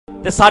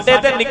ते साडे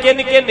ते निक्के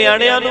निक्के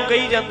नियाणिਆਂ ਨੂੰ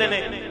कही जाते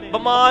हैं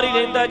बीमार ही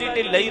रहिंदा जी,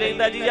 ढिल्ला ही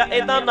रहिंदा जी, या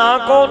इदां ना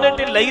कहो उन्हें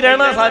ढिल्ला ही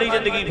रहना सारी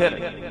जिंदगी। फिर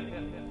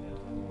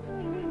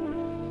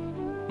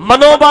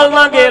मनोबल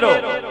ना गेरो।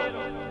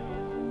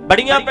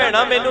 बड़ियां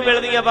भैणां मैनूं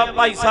मिलदियां,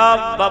 भाई साहब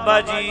बाबा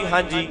जी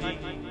हाँ जी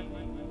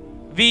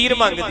वीर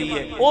मंगदी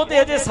है, वो तो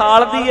अजे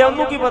साल दी है,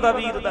 उन्होंने की पता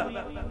वीर दा।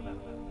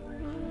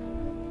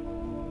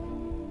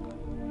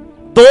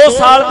 2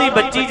 साल दी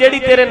बच्ची जेड़ी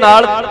तेरे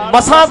नाल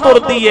मसां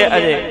तुरदी है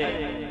अजे,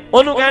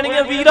 ओनू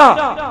कहणगे वीरा,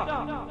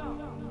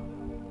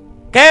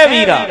 कह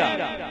वीरा,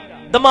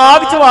 दिमाग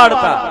च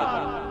वाड़ता।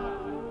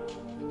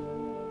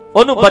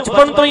 ओनू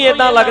बचपन तो ही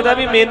इदां लगदा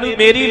भी मैनू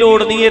मेरी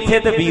लोड़ नहीं इत्थे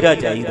ते वीरा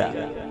चाहिदा,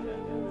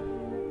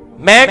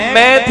 मैं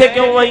इत्थे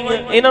क्यों आई हां,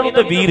 इन्हां नूं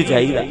ते वीर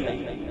चाहिदा।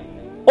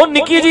 ਉਹ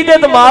ਨਿੱਕੀ ਜੀ ਦੇ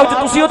ਦਿਮਾਗ 'ਚ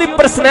ਤੁਸੀਂ ਉਹਦੀ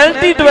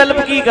ਪਰਸਨੈਲਿਟੀ ਡਿਵੈਲਪ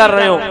ਕੀ ਕਰ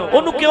ਰਹੇ ਹੋ?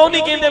 ਉਹਨੂੰ ਕਿਉਂ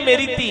ਨਹੀਂ ਕਹਿੰਦੇ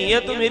ਮੇਰੀ ਧੀ ਹੈ,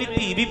 ਤੂੰ ਮੇਰੀ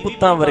ਧੀ ਵੀ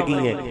ਪੁੱਤਾਂ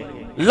ਵਰਗੀ ਹੈ,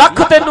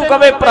 ਲੱਖ ਤੈਨੂੰ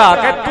ਕਵੇ ਭਰਾ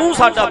ਕਹਿ ਤੂੰ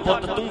ਸਾਡਾ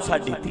ਪੁੱਤ, ਤੂੰ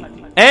ਸਾਡੀ ਧੀ,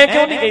 ਐ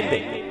ਕਿਉਂ ਨਹੀਂ ਕਹਿੰਦੇ?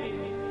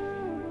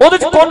 ਉਹਦੇ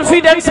 'ਚ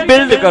ਕੌਨਫੀਡੈਂਸ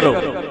ਬਿਲਡ ਕਰੋ।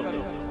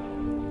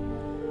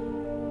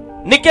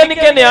 ਨਿੱਕੇ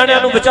ਨਿੱਕੇ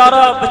ਨਿਆਣਿਆਂ ਨੂੰ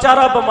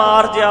ਵਿਚਾਰਾ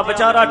ਬਿਮਾਰ ਜਿਹਾ,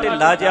 ਵਿਚਾਰਾ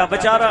ਢਿੱਲਾ ਜਿਹਾ,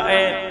 ਵਿਚਾਰਾ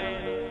ਐ।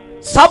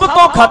 ਸਭ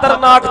ਤੋਂ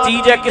ਖਤਰਨਾਕ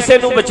ਚੀਜ਼ ਹੈ ਕਿਸੇ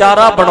ਨੂੰ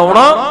ਵਿਚਾਰਾ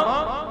ਬਣਾਉਣਾ,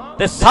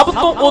 ਤੇ ਸਭ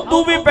ਤੋਂ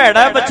ਉਦੋਂ ਵੀ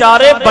ਭੈੜਾ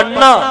ਵਿਚਾਰੇ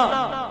ਬਣਨਾ।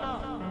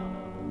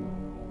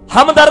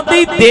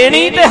 हमदर्दी देनी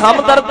ते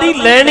हमदर्दी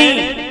लेनी,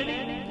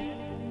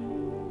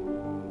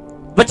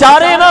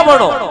 विचारे ना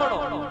बनो।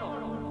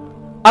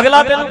 अगला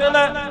तेन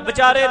कहता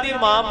विचारे दी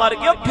मां मर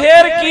गई,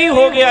 फिर की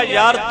हो गया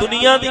यार,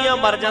 दुनिया दियां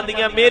मर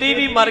जांदियां, मेरी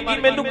भी मर गई,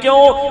 मैनू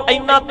क्यों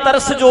इन्ना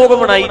तरसयोग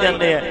बनाई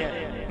जांदे आ?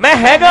 मैं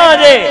हैगा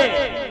अजे,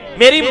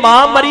 मेरी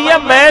मां मरी है,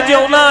 मैं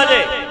जिउना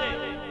अजे,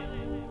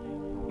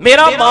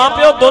 मेरा मां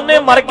प्यो दोने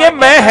मर गए,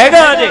 मैं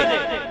हैगा अजे,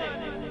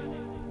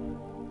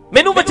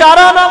 मैनू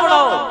विचारा ना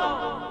बनाओ।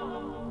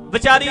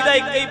 विचारी दा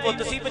एक ही पुत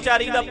सी,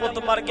 विचारी दा पुत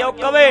मर गया, वो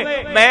कवे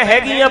मैं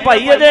हैगी हां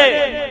भाई अजे।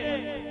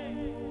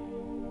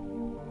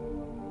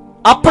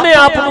 अपने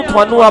आप नूं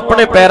तुहानू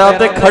अपने पैरां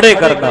ते खड़े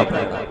करना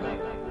पैना।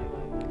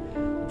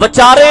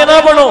 विचारे ना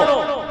बनो,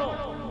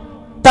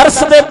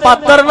 तरस दे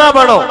पात्र ना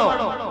बनो,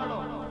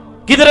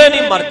 किधरे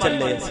नहीं मर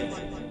चले असीं,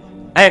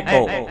 ऐ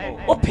कहो।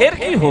 वो फिर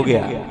की हो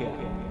गया?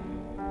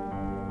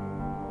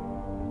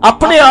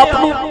 अपने आप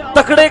नूं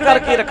तकड़े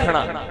करके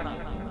रखना,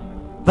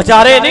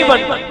 विचारे नहीं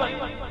बनना।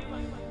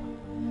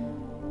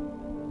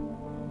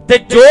 ते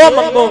जो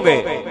मंगोगे,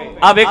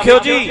 आ वेखियो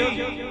जी,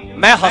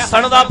 मैं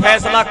हसन दा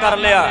फैसला कर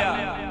लिया।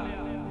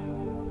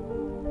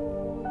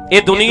 ये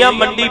दुनिया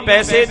मंडी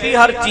पैसे दी,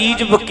 हर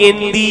चीज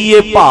वकेंदी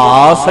है भा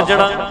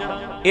सजना।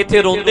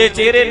 इत्थे रोंदे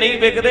चेहरे नहीं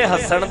विकदे,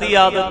 हसन दी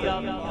आदत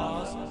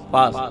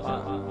बस।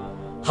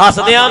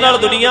 हसदियां नाल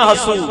दुनिया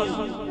हसू,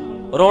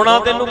 रोना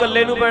तेनू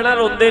कल्ले नू पैना,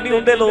 रोंदे नहीं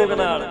हुंदे लोग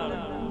नाल,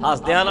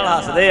 हसदियां नाल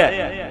हसदे आ,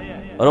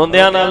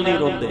 रोंदियां नाल नहीं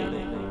रोंदे।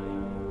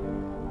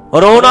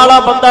 रोण वाला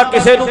बंदा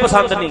किसे नू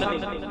पसंद नहीं,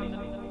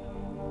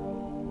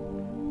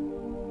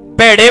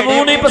 भेड़े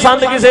मूंह नहीं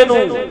पसंद किसे नू।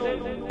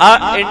 आ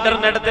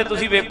इंटरनेट ते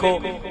तुसी वेखो,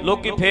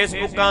 लोकी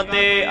फेसबुकां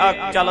ते आ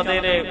चलदे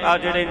ने, आ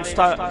जिहड़े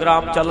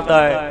इंस्टाग्राम चलदा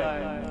है,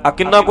 आ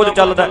किन्ना कुछ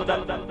चलदा है,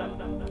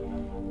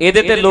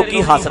 इहदे ते लोकी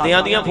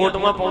हसदियां दियां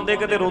फोटोआं पाउंदे,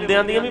 किते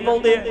रोंदियां दियां भी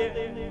पाउंदे आ।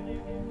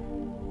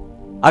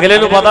 अगले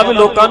नूं पता भी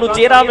लोकां नूं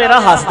चेहरा मेरा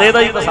हसदे दा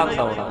ही पसंद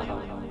आउणा,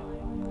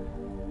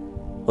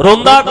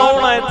 रोंदा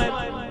कौन है इत्थे,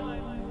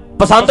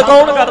 पसंद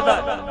कौन करदा?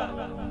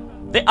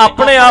 ते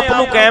अपने आप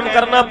नूं कायम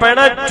करना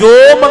पैना। जो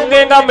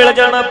मंगेगा मिल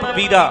जाना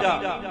वीरा।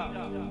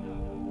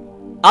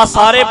 आ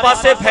सारे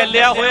पासे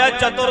फैलिया होया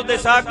चतुर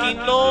दिशा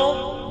कीनो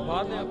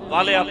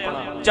वाले अपना,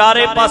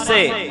 चारे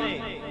पासे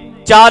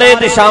चारे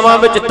दिशावां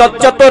विच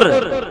चतुर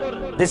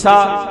दिशा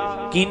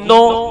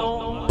कीनो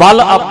बल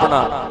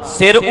अपना,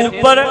 सिर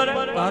ऊपर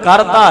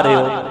कर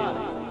धारियो,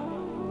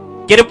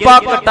 कृपा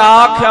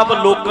कटाक्ष अब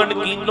लोकन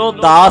कीनो,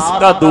 दास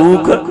का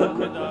दुख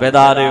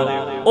विदारियो।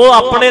 वो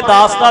अपने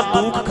दास का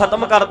दुख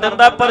खत्म कर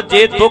देंदा, पर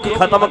जे दुख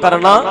खत्म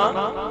करना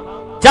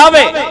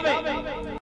चाहे